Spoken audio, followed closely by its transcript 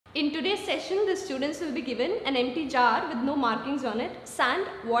In today's session, the students will be given an empty jar with no markings on it, sand,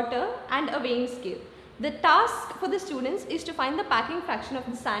 water and a weighing scale. The task for the students is to find the packing fraction of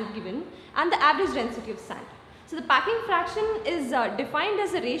the sand given and the average density of sand. So the packing fraction is defined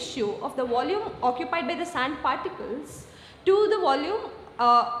as a ratio of the volume occupied by the sand particles to the volume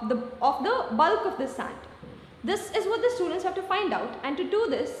of the bulk of the sand. This is what the students have to find out, and to do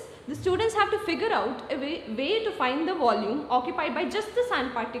this, the students have to figure out a way to find the volume occupied by just the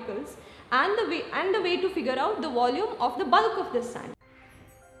sand particles and the way to figure out the volume of the bulk of the sand.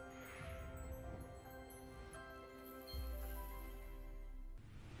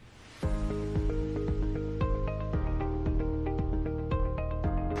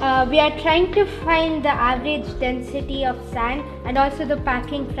 We are trying to find the average density of sand and also the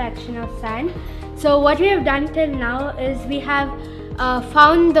packing fraction of sand. So what we have done till now is we have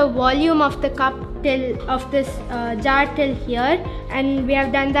found the volume of the cup of this jar till here, and we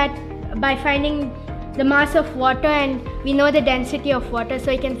have done that by finding the mass of water, and we know the density of water,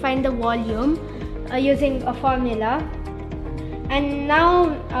 so we can find the volume using a formula. And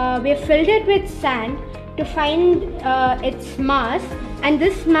now we have filled it with sand to find its mass, and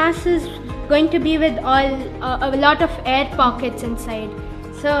this mass is going to be with a lot of air pockets inside.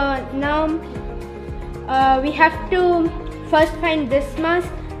 So now we have to first find this mass,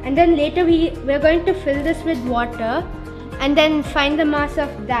 and then later we're going to fill this with water and then find the mass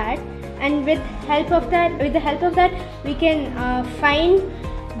of that, and with the help of that we can find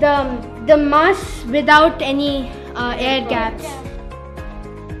the mass without any air gaps.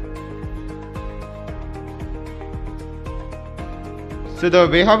 So the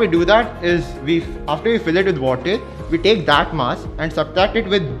way how we do that is after we fill it with water, we take that mass and subtract it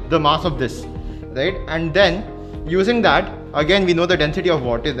with the mass of this, right? And then using that, again we know the density of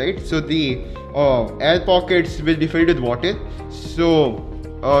water, right? So the air pockets will be filled with water. So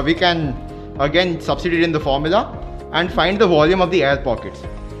we can again substitute in the formula and find the volume of the air pockets,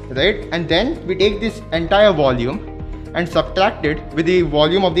 right? And then we take this entire volume and subtract it with the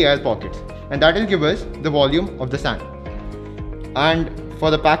volume of the air pockets, and that will give us the volume of the sand. And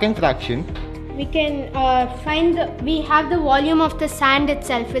for the packing fraction, we can we have the volume of the sand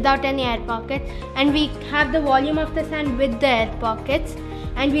itself without any air pockets, and we have the volume of the sand with the air pockets,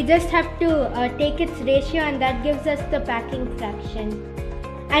 and we just have to take its ratio, and that gives us the packing fraction.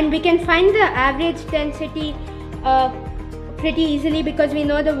 And we can find the average density pretty easily because we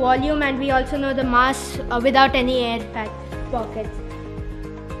know the volume and we also know the mass without any air pockets.